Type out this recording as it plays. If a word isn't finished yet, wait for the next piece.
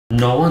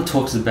No one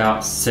talks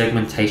about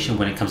segmentation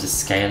when it comes to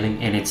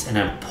scaling, and it's an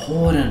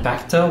important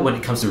factor when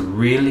it comes to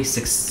really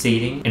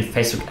succeeding in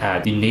Facebook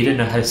ads. You need to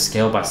know how to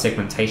scale by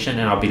segmentation,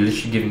 and I'll be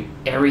literally giving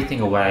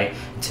everything away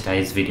in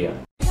today's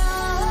video.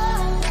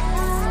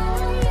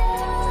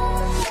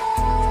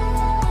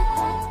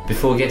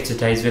 Before we get to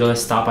today's video,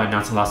 let's start by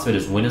announcing last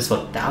video's winners for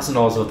 $1,000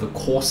 worth of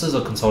courses or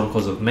consulting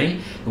courses with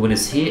me. The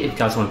winner's here. If you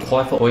guys want to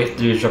qualify, all you have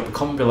to do is drop a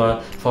comment below,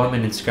 follow me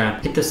on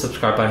Instagram, hit the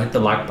subscribe button, hit the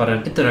like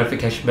button, hit the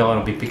notification bell, and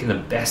I'll be picking the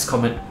best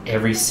comment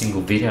every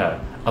single video.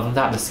 Other than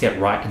that, let's get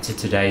right into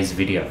today's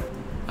video.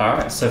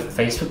 Alright, so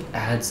Facebook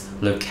ads,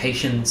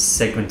 location,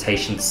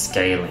 segmentation,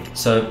 scaling.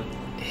 So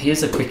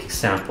here's a quick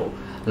example.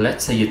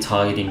 Let's say you're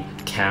targeting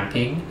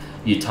camping,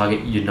 you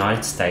target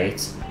United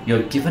States,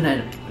 you're given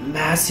a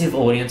massive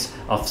audience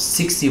of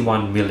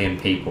 61 million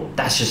people.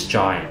 That's just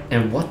giant.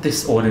 And what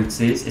this audience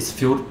is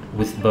filled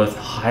with both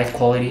high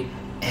quality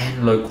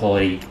and low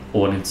quality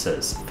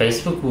audiences.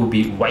 Facebook will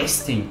be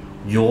wasting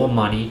your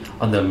money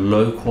on the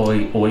low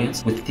quality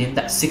audience within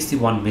that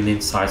 61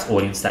 million size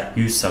audience that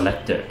you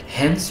selected.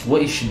 Hence,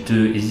 what you should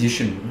do is you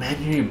should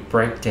manually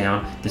break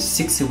down the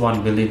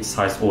 61 million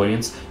size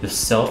audience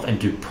yourself and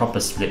do proper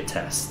split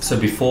tests. So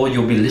before,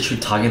 you'll be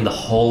literally targeting the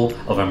whole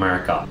of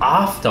America.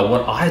 After,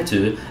 what I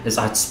do is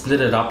I'd split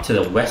it up to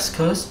the West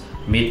Coast,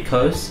 Mid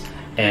Coast,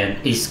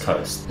 and East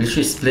Coast.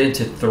 Literally split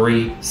into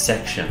 3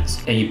 sections,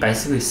 and you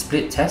basically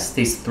split test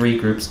these 3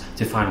 groups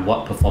to find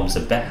what performs the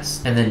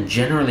best. And then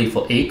generally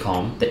for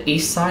ecom, the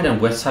east side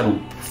and west side will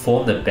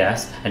perform the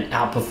best and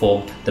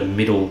outperform the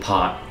middle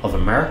part of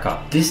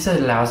America. This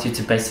allows you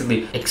to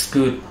basically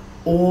exclude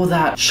all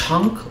that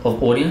chunk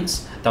of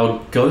audience that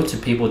would go to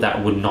people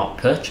that would not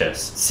purchase.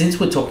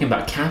 Since we're talking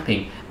about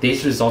camping,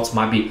 these results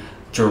might be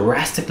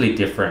drastically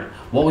different.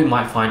 What we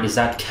might find is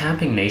that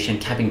camping nation,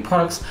 camping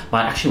products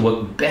might actually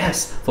work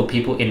best for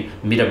people in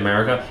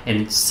mid-America, and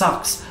it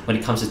sucks when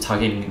it comes to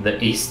targeting the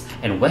east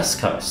and west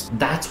coast.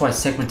 That's why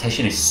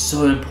segmentation is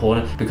so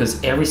important,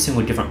 because every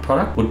single different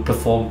product would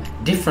perform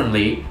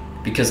differently,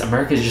 because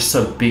America is just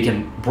so big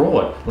and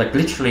broad. Like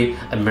literally,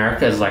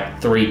 America is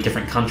like 3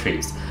 different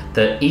countries.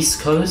 The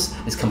East Coast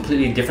is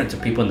completely different to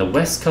people in the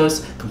West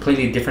Coast,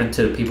 completely different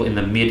to people in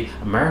the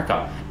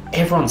mid-America.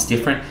 Everyone's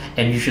different,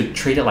 and you should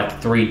treat it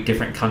like 3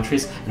 different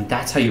countries, and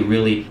that's how you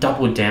really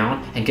double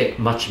down and get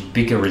much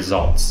bigger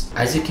results.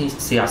 As you can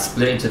see, I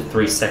split it into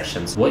 3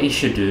 sections. What you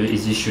should do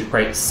is you should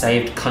create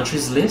saved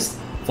countries list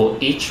for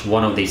each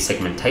one of these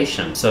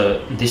segmentations.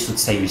 So this would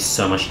save you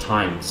so much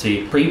time. So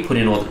you pre-put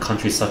in all the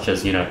countries such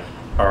as, you know,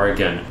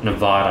 Oregon,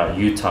 Nevada,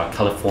 Utah,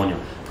 California.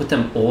 Put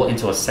them all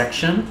into a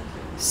section,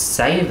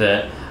 save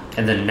it,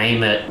 and then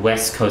name it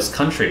West Coast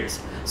countries.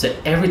 So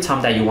every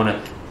time that you want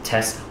to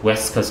test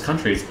West Coast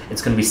countries,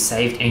 it's going to be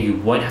saved, and you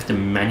won't have to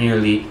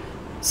manually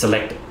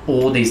select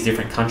all these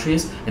different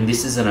countries. And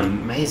this is an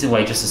amazing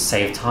way just to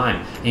save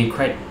time. And you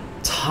create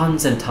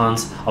tons and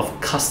tons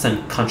of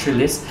custom country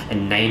lists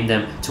and name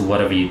them to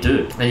whatever you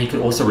do. And you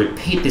can also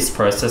repeat this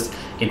process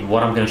in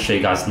what I'm going to show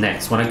you guys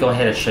next. When I go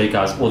ahead and show you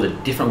guys all the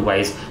different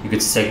ways you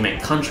could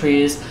segment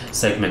countries,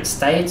 segment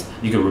states,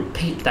 you can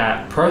repeat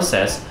that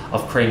process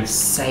of creating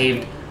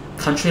saved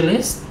country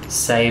lists,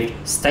 saved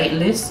state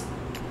lists,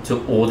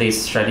 to all these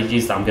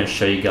strategies that I'm going to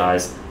show you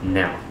guys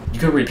now. You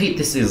can repeat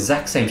this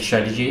exact same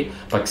strategy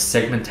by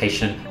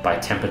segmentation by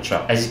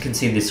temperature. As you can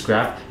see in this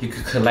graph, you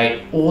could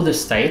collate all the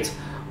states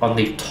on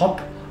the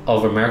top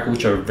of America,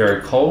 which are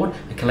very cold,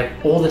 and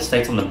collect all the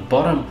states on the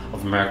bottom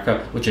of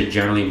America, which are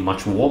generally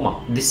much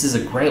warmer. This is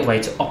a great way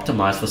to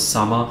optimize for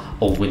summer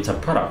or winter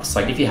products.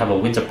 Like if you have a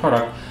winter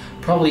product,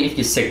 probably if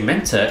you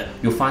segment it,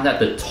 you'll find that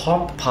the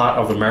top part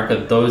of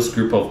America, those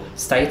group of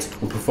states,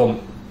 will perform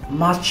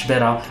much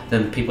better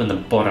than people in the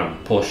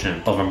bottom portion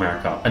of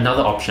America.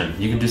 Another option,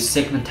 you can do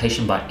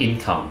segmentation by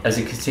income. As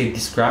you can see in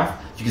this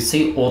graph, you can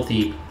see all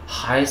the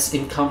highest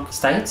income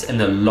states and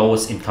the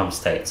lowest income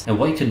states. And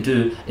what you can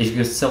do is you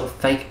can sell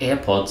fake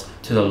AirPods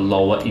to the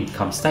lower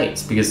income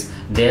states, because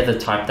they're the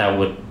type that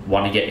would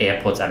want to get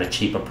AirPods at a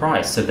cheaper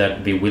price, so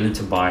they'd be willing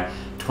to buy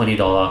 $20,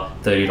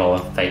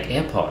 $30 fake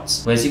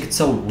AirPods. Whereas you could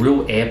sell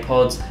real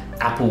AirPods,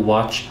 Apple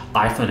Watch,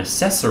 iPhone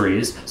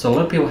accessories. So a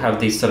lot of people have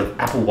these sort of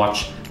Apple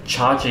Watch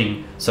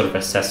charging sort of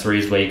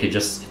accessories where you could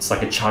just, it's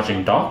like a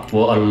charging dock.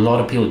 Well, a lot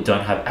of people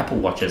don't have Apple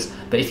Watches,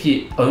 but if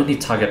you only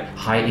target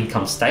high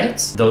income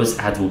states, those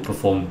ads will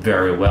perform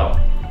very well.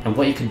 And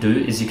what you can do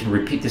is you can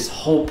repeat this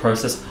whole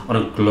process on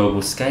a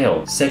global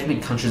scale.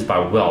 Segment countries by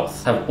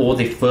wealth, have all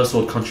the first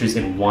world countries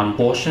in one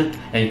portion,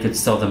 and you could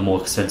sell them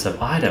more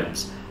expensive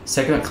items.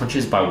 Segment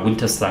countries by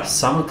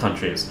winter/summer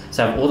countries,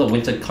 so have all the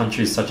winter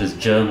countries such as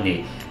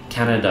Germany,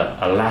 Canada,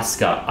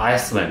 Alaska,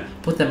 Iceland,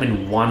 put them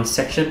in one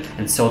section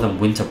and sell them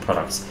winter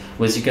products.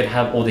 Whereas you could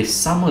have all these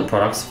summer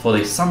products for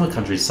these summer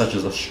countries such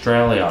as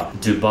Australia,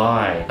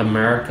 Dubai,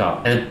 America,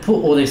 and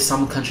put all these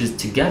summer countries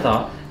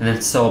together and then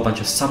sell a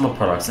bunch of summer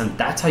products. And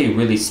that's how you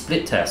really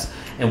split test.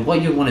 And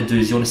what you want to do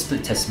is you want to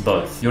split test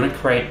both. You want to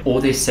create all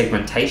these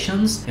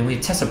segmentations, and when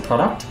you test a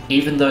product,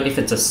 even though if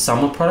it's a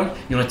summer product,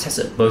 you want to test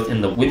it both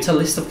in the winter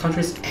list of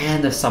countries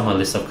and the summer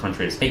list of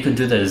countries. And you can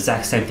do the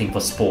exact same thing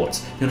for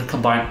sports. You want to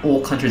combine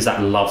all countries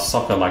that love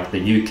soccer, like the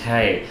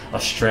UK,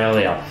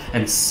 Australia,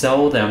 and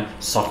sell them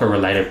soccer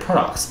related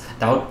products.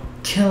 That would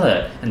kill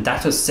it. And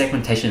that's why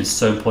segmentation is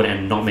so important,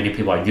 and not many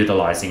people are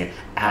utilizing it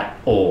at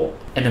all.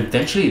 And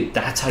eventually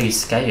that's how you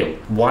scale.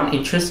 One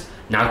interest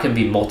now can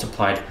be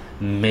multiplied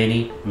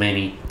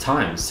many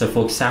times. So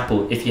for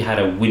example, if you had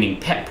a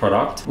winning pet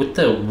product with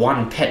the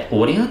one pet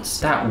audience,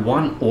 that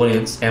one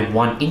audience and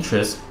one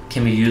interest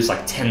can be used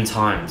like 10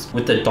 times.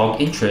 With the dog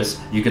interest,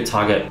 you could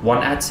target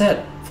one ad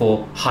set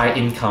for high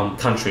income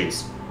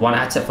countries, one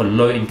ad set for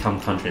low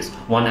income countries,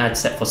 one ad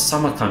set for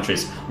summer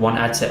countries, one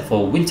ad set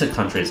for winter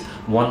countries,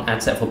 one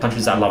ad set for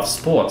countries that love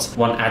sports,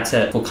 one ad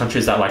set for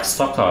countries that like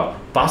soccer,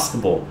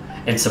 basketball.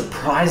 And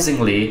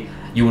surprisingly,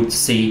 you would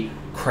see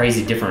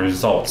crazy different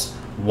results.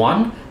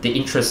 One, the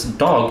interest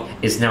dog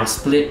is now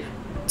split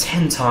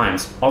 10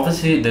 times.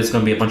 Obviously there's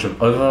going to be a bunch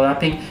of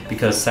overlapping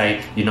because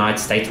say United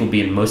States will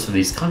be in most of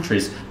these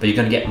countries, but you're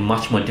going to get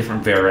much more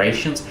different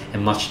variations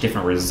and much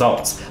different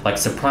results. Like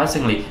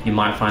surprisingly, you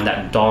might find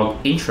that dog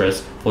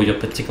interest for your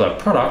particular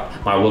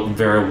product might work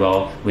very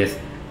well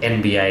with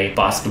NBA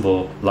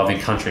basketball loving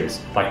countries.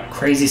 Like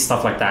crazy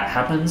stuff like that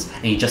happens,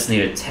 and you just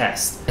need to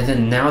test. And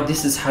then now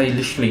this is how you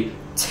literally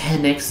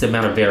 10x the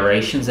amount of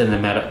variations and the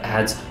amount of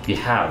ads you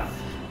have.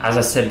 As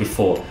I said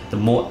before, the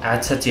more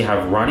ad sets you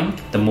have running,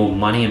 the more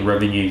money and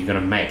revenue you're gonna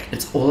make.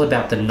 It's all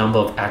about the number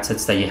of ad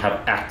sets that you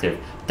have active.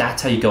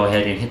 That's how you go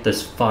ahead and hit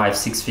those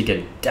 5-6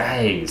 figure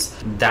days.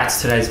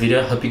 That's today's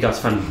video. Hope you guys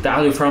found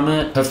value from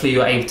it. Hopefully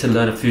you're able to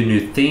learn a few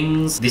new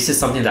things. This is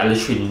something that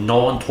literally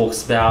no one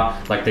talks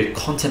about. Like the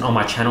content on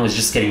my channel is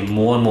just getting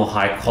more and more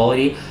high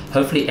quality.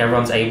 Hopefully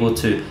everyone's able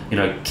to,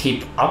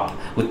 keep up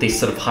with this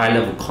sort of high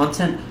level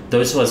content.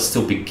 Those who are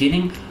still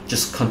beginning,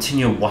 just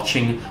continue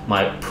watching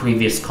my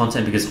previous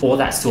content because all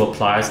that still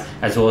applies,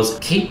 as well as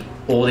keep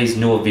all these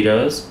newer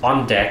videos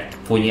on deck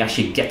for when you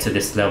actually get to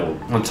this level.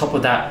 On top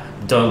of that,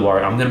 don't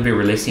worry, I'm going to be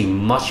releasing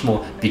much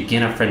more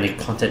beginner friendly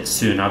content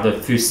soon. I have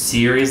a few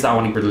series that I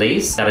want to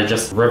release that are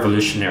just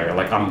revolutionary.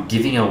 Like I'm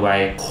giving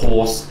away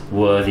course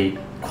worthy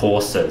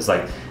courses.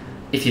 Like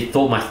if you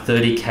thought my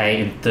 30K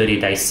in 30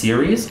 day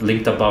series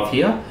linked above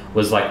here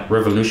was like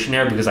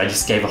revolutionary because I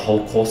just gave a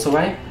whole course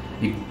away,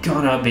 you're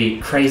gonna be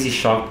crazy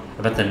shocked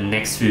about the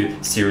next few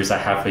series I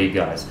have for you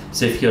guys.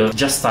 So if you're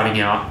just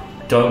starting out,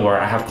 don't worry,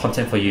 I have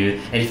content for you.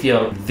 And if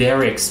you're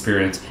very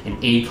experienced in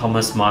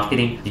e-commerce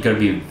marketing, you're gonna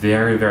be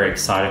very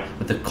excited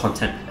with the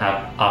content I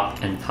have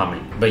up and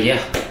coming. But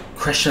yeah,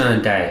 question of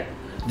the day.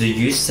 Do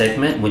you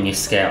segment when you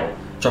scale?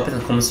 Drop it in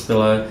the comments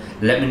below.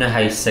 Let me know how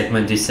you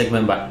segment. Do you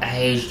segment by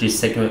age? Do you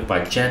segment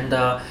by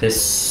gender? There's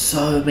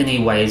so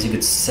many ways you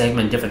could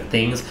segment different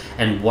things.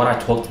 And what I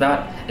talked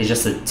about is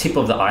just the tip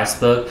of the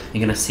iceberg. You're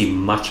gonna see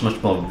much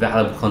more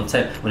valuable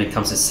content when it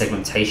comes to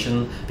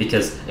segmentation.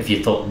 Because if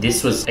you thought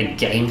this was a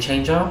game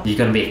changer, you're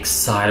gonna be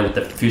excited with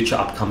the future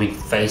upcoming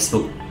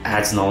Facebook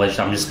ads knowledge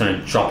that I'm just gonna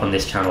drop on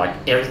this channel. Like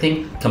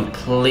everything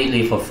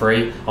completely for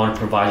free. I wanna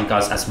provide you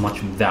guys as much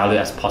value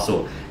as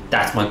possible.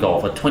 That's my goal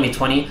for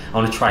 2020. I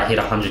want to try hit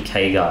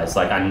 100K guys.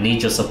 Like I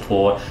need your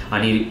support. I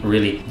need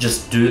really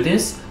just do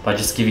this by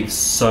just giving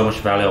so much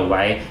value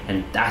away,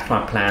 and that's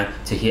my plan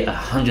to hit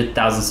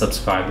 100,000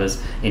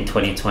 subscribers in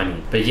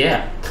 2020. But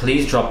yeah,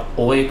 please drop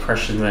all your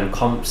questions in the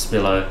comments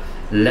below.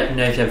 Let me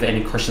know if you have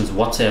any questions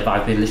whatsoever.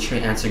 I've been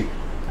literally answering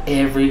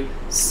every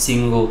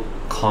single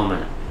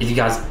comment. If you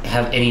guys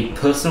have any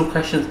personal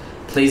questions,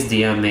 please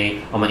DM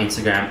me on my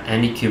Instagram,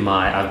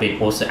 AndyQMai. I've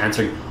been also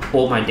answering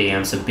all my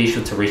DMs, so be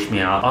sure to reach me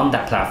out on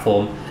that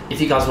platform.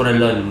 If you guys want to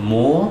learn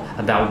more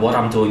about what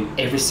I'm doing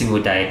every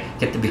single day,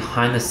 get the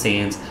behind the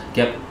scenes,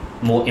 get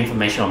more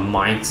information on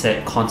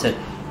mindset, content,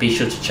 be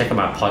sure to check out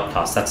my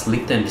podcast. That's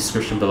linked in the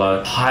description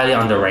below. Highly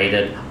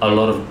underrated. A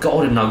lot of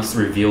golden nuggets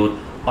revealed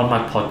on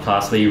my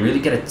podcast where you really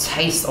get a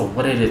taste of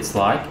what it is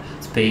like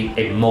to be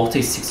a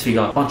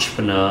multi-six-figure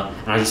entrepreneur.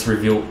 And I just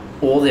reveal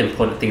all the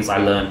important things I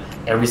learn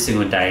every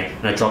single day,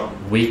 and I drop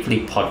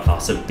weekly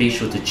podcasts, so be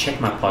sure to check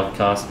my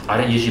podcast. I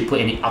don't usually put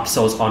any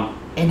upsells on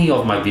any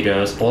of my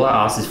videos. All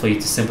I ask is for you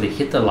to simply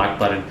hit the like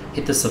button,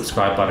 hit the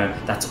subscribe button.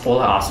 That's all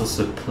I ask for,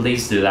 so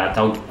please do that.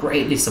 That would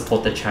greatly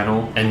support the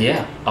channel. And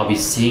yeah, I'll be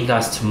seeing you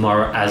guys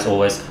tomorrow as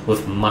always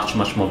with much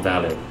more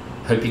value.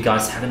 Hope you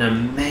guys have an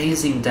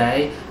amazing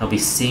day. I'll be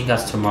seeing you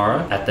guys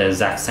tomorrow at the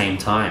exact same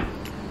time.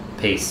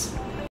 Peace.